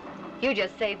 You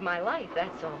just saved my life,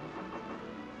 that's all.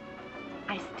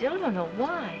 I still don't know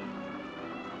why.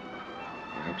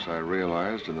 Perhaps I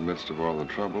realized in the midst of all the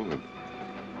trouble that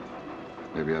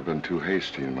maybe I've been too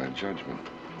hasty in my judgment.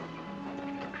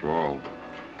 After all,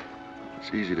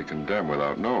 it's easy to condemn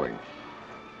without knowing.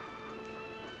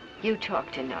 You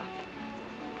talked enough.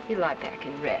 You lie back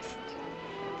and rest.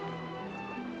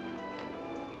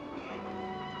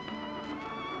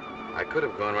 I could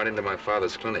have gone right into my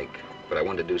father's clinic, but I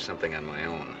wanted to do something on my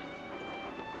own.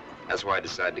 That's why I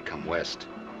decided to come west.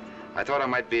 I thought I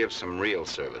might be of some real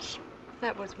service.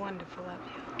 That was wonderful of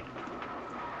you.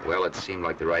 Well, it seemed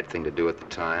like the right thing to do at the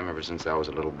time. Ever since I was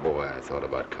a little boy, I thought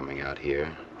about coming out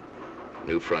here.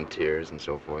 New frontiers and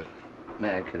so forth.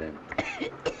 May I come in?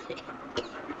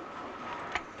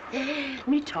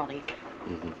 Me tonic.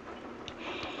 Mm-hmm.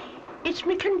 It's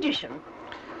me condition.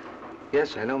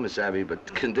 Yes, I know, Miss Abby, but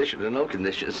condition or no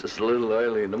conditions, it's a little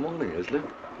early in the morning, isn't it?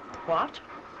 What?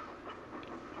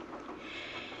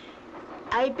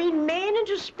 I've been meaning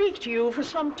to speak to you for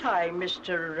some time,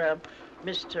 Mr.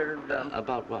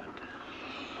 About what?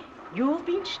 You've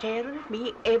been staring at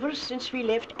me ever since we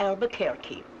left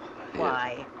Albuquerque.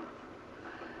 Why?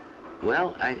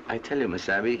 Well, I tell you, Miss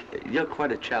Abby, you're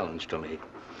quite a challenge to me.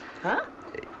 Huh?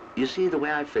 You see, the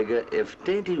way I figure, if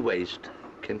dainty waist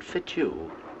can fit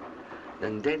you,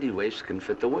 then dainty waist can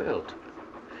fit the world.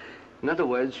 In other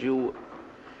words, you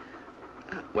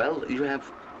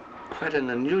have quite an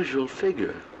unusual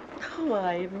figure.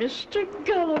 Why, Mr.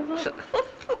 Gulliver.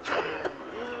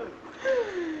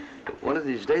 One of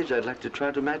these days, I'd like to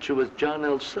try to match you with John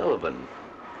L. Sullivan.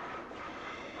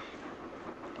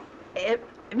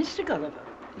 Mr. Gulliver,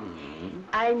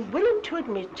 I'm willing to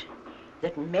admit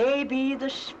that maybe the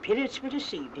spirits were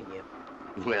deceiving you.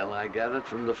 Well, I gathered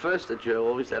from the first that you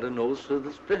always had a nose for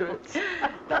the spirits.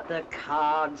 But the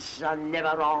cards are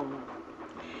never wrong.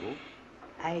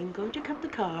 I'm going to cut the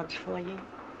cards for you.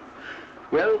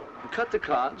 Well, cut the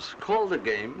cards, call the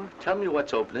game, tell me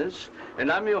what's open is,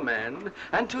 and I'm your man,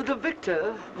 and to the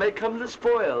victor may come the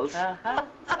spoils.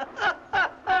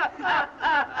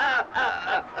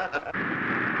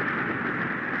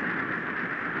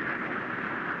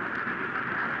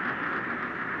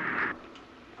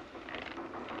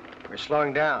 We're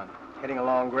slowing down, hitting a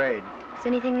long grade. Is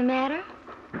anything the matter?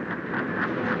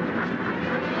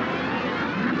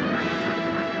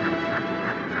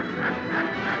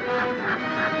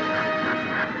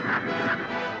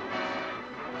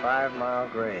 Five-mile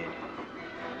grade.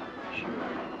 Sure.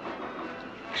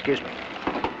 Excuse me.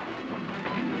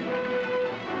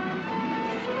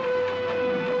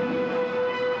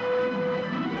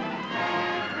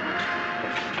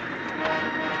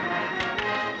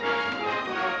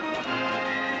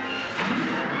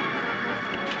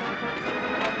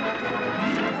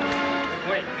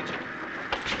 Wait.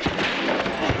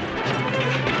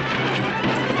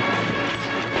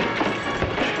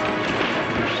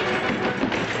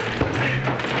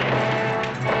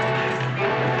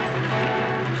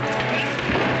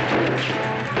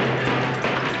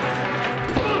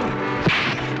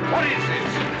 What is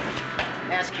this?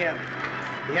 Ask him.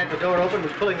 He had the door open,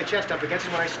 was pulling the chest up against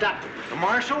it when I stopped him. The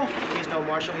marshal? He's no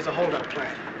marshal, he's a hold-up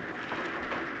plant.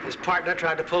 His partner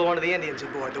tried to pull one of the Indians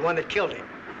aboard, the one that killed him.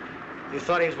 You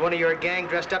thought he was one of your gang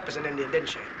dressed up as an Indian,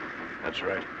 didn't you? That's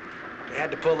right. They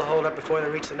had to pull the hold-up before they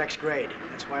reached the next grade.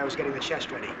 That's why I was getting the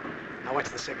chest ready. Now,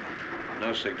 what's the signal?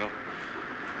 No signal.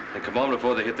 They come on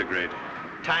before they hit the grade.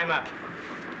 Time up.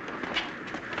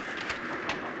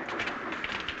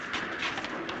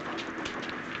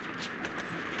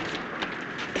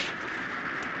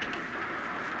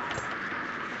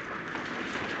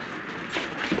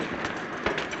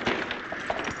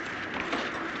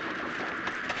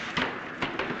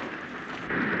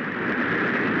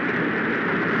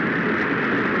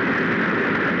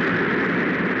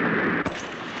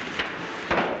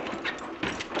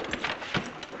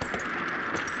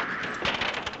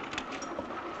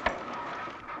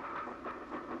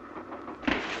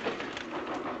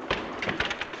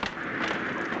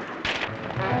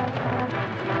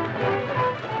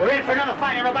 We're in for another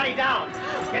fight. Everybody down.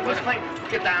 Get this plate.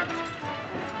 Get down.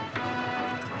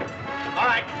 All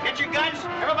right, get your guns.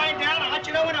 Everybody down. I'll let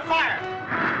you know when to fire.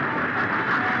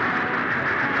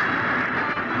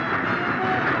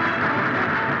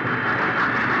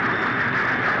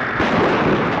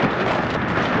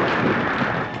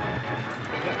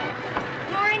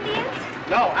 More Indians?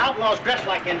 No, outlaws dressed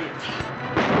like Indians.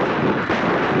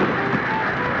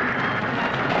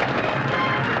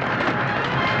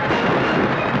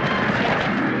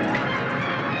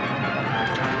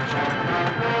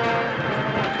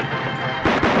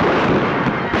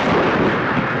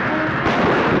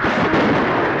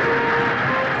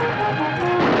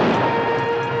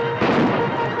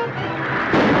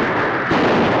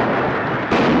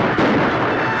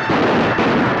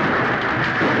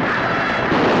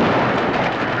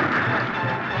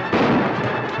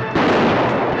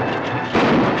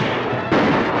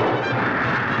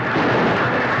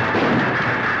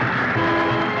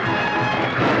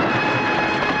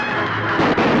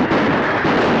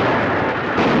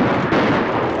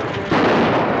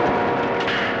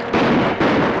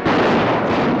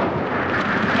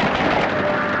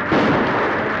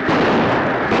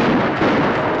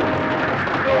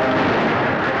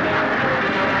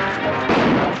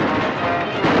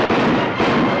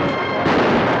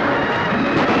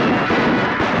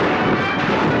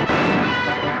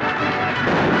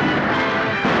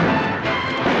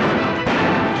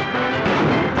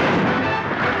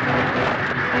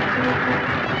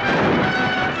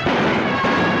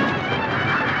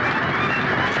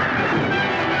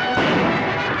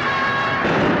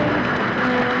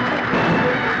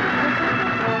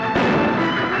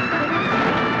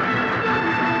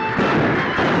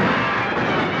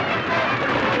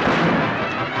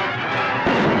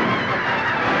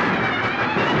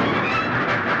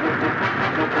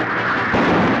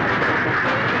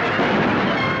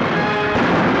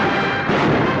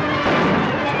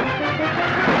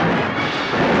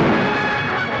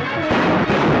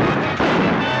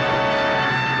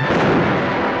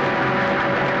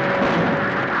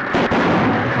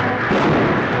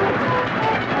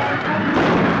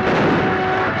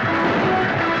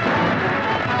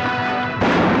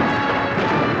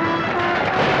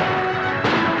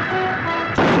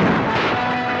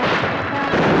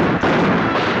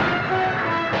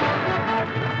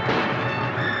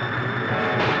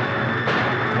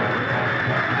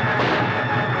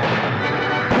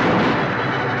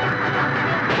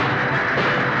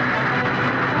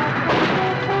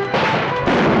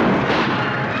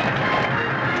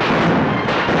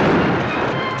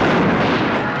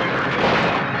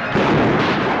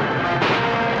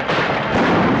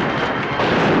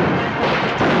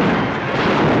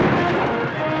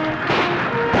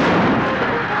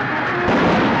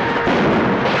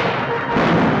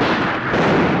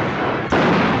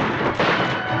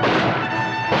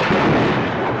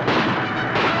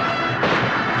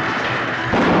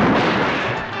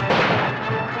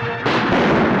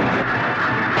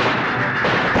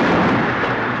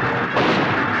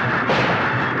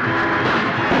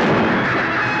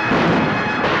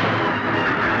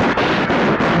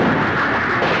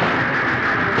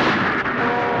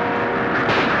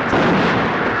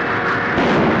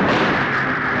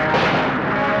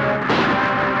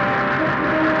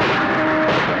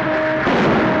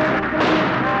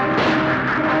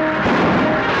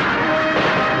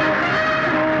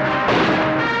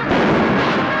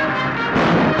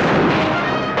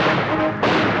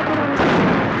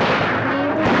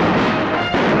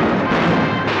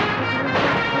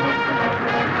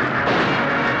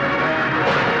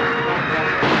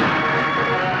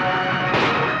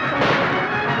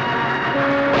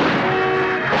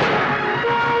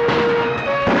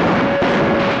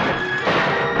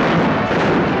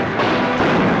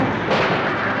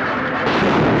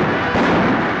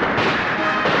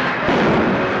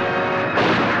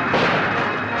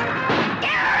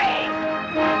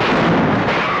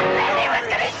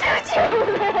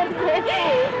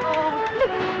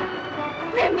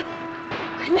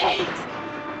 legs!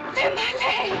 They're my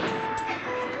legs!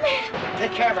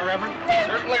 Take care of her, Reverend.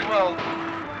 Certainly will.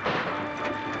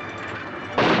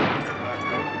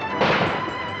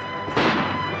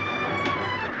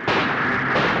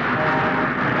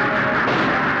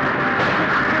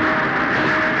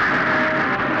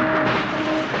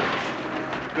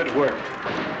 Good work.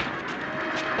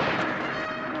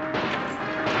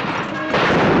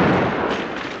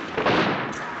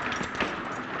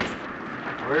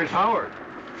 Where's Howard?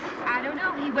 I don't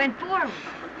know. He went forward.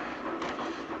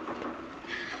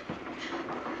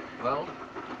 Well,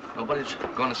 nobody's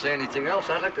going to say anything else.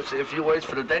 I'd like to say a few words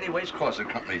for the Danny Waste Crossing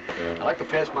Company. I'd like to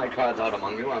pass my cards out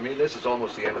among you. I mean, this is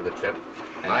almost the end of the trip.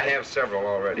 And I have several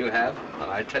already. You have? Well,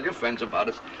 I tell your friends about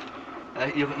it.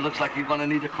 It looks like you're going to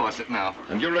need a corset now.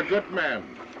 And you're a good man.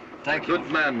 Thank you. Good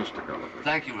man, Mr. Gulliver.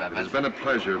 Thank you, Reverend. It has been a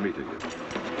pleasure meeting you.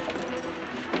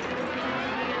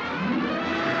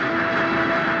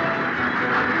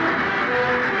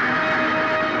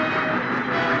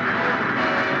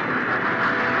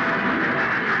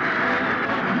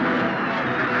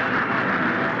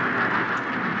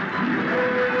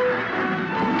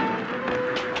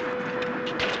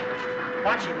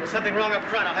 Watch him. There's something wrong up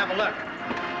front. I'll have a look.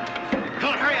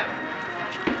 Come on, hurry up.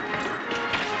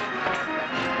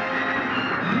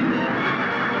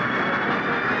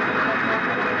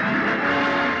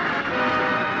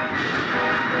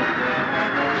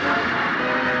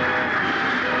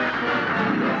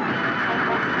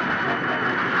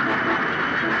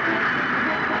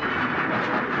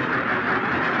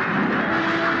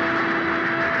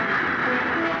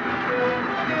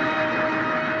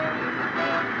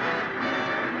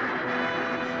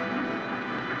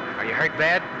 Are you hurt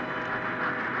bad?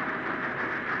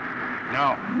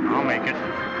 No, I'll make it.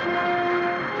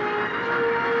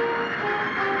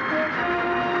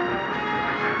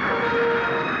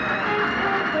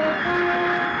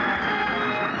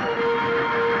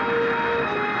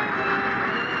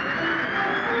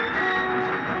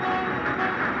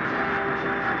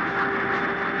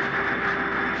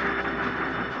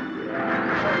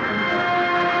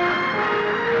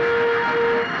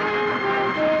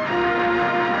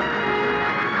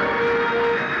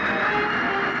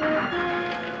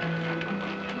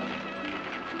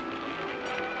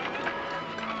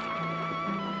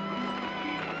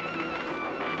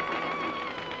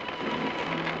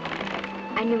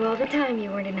 I knew all the time you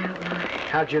weren't an outlaw.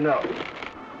 How'd you know?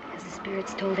 Because the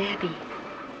spirits told Abby.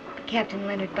 Captain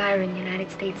Leonard Byron, United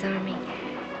States Army.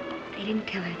 They didn't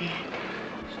tell her that.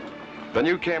 Then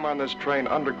you came on this train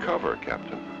undercover,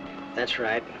 Captain. That's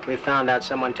right. We found out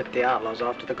someone took the outlaws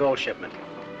off to the gold shipment.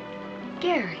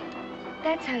 Gary,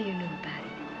 that's how you knew about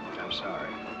it. I'm sorry.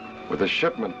 Well, the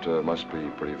shipment must be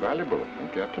pretty valuable,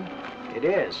 Captain. It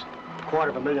is.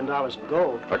 $250,000 in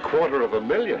gold.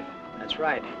 $250,000? That's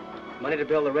right. Money to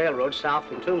build the railroad south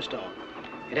from Tombstone.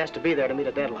 It has to be there to meet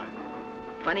a deadline.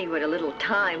 Funny what a little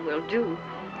time will do.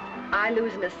 I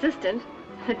lose an assistant.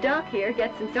 The doc here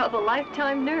gets himself a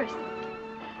lifetime nurse.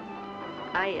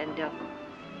 I end up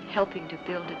helping to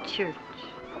build a church.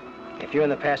 If you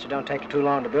and the pastor don't take too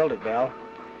long to build it, Belle,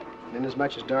 then as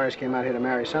much as Doris came out here to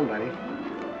marry somebody,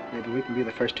 maybe we can be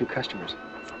the first 2 customers.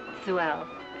 Swell.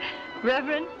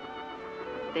 Reverend,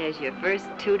 there's your first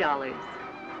 $2.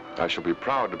 I shall be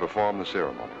proud to perform the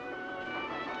ceremony.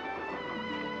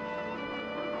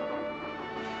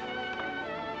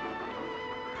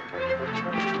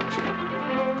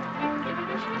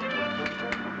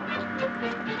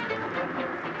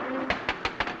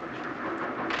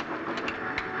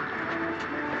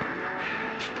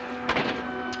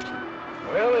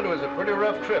 Well, it was a pretty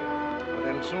rough trip, but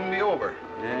it'll soon be over.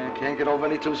 Yeah, can't get over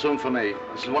any too soon for me.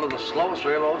 This is one of the slowest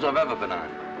railroads I've ever been on.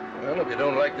 Well, if you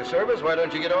don't like the service, why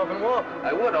don't you get off and walk?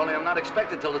 I would, only I'm not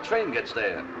expected till the train gets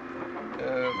there.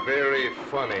 Very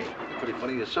funny. You're pretty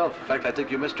funny yourself. In fact, I think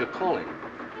you missed your calling.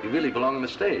 You really belong on the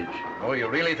stage. Oh, you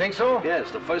really think so? Yes,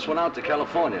 the first one out to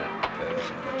California.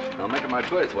 I'll make it my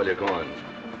berth while you're gone.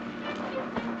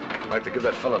 I'd like to give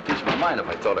that fellow a piece of my mind if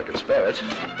I thought I could spare it.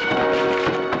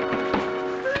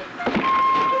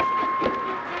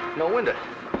 No window.